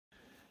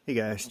Hey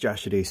guys,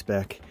 Josh at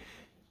A-Spec.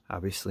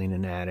 Obviously in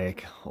an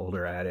attic,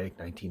 older attic,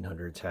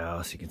 1900s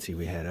house. You can see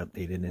we had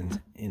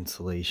updated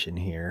insulation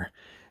here.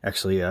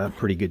 Actually a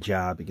pretty good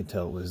job. You can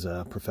tell it was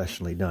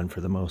professionally done for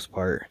the most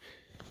part.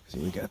 See,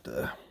 we got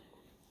the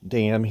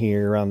dam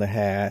here on the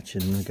hatch,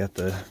 and we got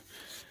to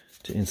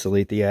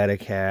insulate the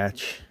attic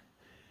hatch.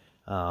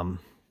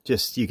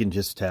 You can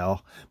just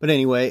tell. But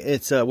anyway,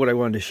 it's what I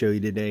wanted to show you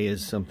today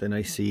is something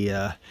I see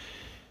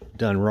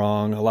done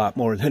wrong a lot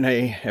more than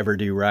I ever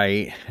do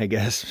right, I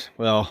guess.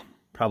 Well,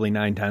 probably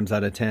 9 times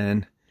out of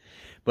 10.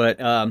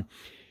 But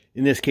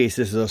in this case,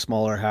 this is a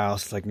smaller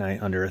house, like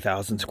under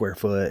 1,000 square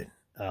foot.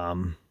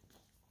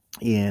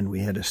 And we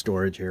had a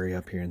storage area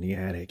up here in the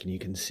attic, and you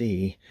can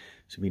see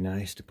this would be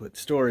nice to put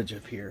storage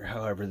up here.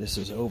 However, this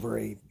is over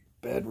a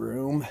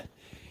bedroom,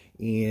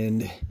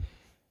 and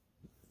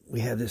we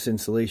have this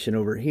insulation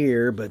over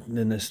here, but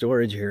then the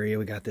storage area,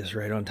 we got this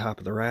right on top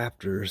of the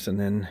rafters, and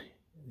then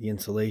the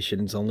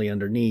insulation is only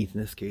underneath, in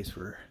this case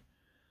for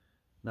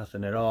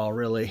nothing at all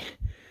really.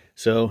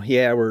 So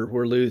yeah,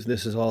 we're losing.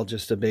 This is all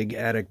just a big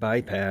attic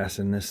bypass,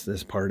 and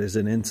this part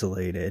isn't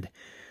insulated.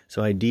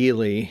 So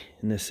ideally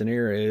in this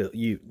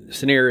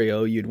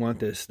scenario you'd want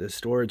this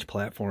storage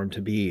platform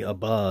to be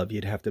above.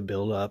 You'd have to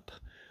build up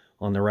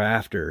on the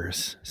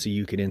rafters so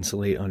you could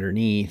insulate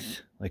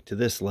underneath, like to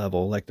this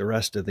level, like the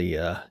rest of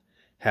the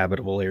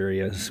habitable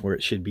areas where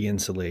it should be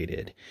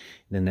insulated,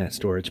 and then that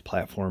storage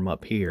platform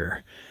up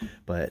here.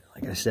 But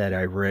like I said,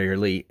 I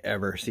rarely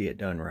ever see it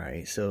done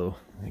right. So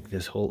like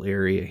this whole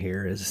area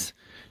here is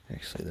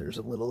actually, there's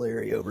a little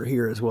area over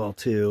here as well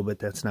too, but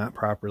that's not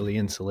properly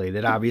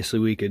insulated. Obviously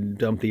we could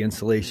dump the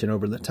insulation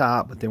over the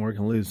top, but then we're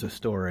going to lose the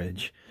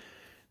storage.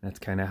 That's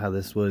kind of how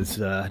this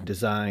was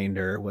designed,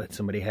 or what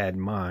somebody had in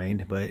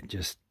mind, but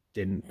just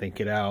didn't think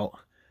it out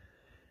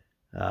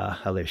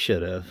how they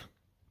should have.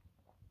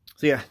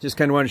 So yeah, just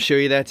kind of wanted to show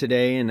you that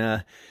today,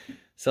 and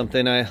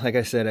something like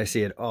I said, I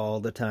see it all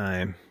the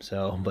time.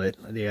 So, but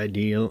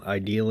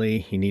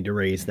ideally, you need to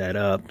raise that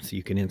up so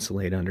you can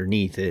insulate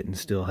underneath it and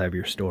still have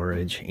your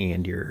storage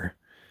and your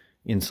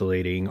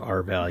insulating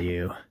R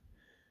value,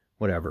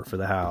 whatever, for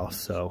the house.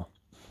 So,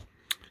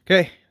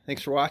 okay,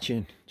 thanks for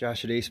watching.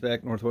 Josh at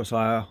A-Spec, Northwest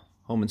Ohio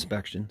Home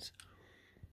Inspections.